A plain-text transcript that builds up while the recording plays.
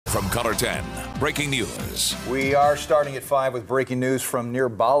From Color 10, breaking news. We are starting at 5 with breaking news from near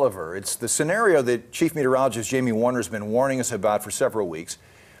Bolivar. It's the scenario that Chief Meteorologist Jamie Warner has been warning us about for several weeks.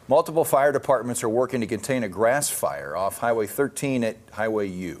 Multiple fire departments are working to contain a grass fire off Highway 13 at Highway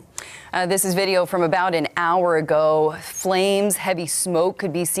U. This is video from about an hour ago. Flames, heavy smoke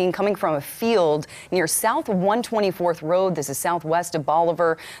could be seen coming from a field near South 124th Road. This is southwest of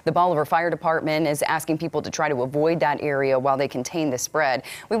Bolivar. The Bolivar Fire Department is asking people to try to avoid that area while they contain the spread.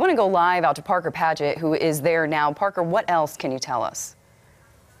 We want to go live out to Parker Padgett, who is there now. Parker, what else can you tell us?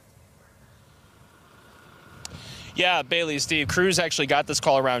 Yeah, Bailey, Steve, crews actually got this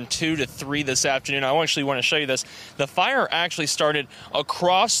call around 2 to 3 this afternoon. I actually want to show you this. The fire actually started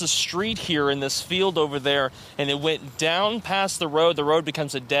across the street here in this field over there, and it went down past the road. The road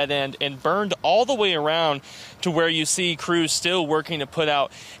becomes a dead end and burned all the way around to where you see crews still working to put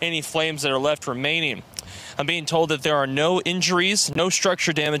out any flames that are left remaining. I'm being told that there are no injuries, no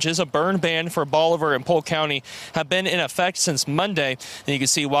structure damages. A burn ban for Bolivar and Polk County have been in effect since Monday. And you can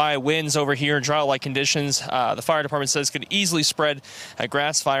see why winds over here in drought-like conditions. The fire department says could easily spread a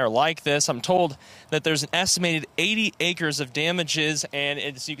grass fire like this. I'm told that there's an estimated 80 acres of damages, and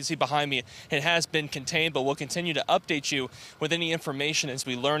as you can see behind me, it has been contained, but we'll continue to update you with any information as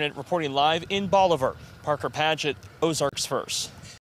we learn it. Reporting live in Bolivar, Parker Padgett, Ozarks First.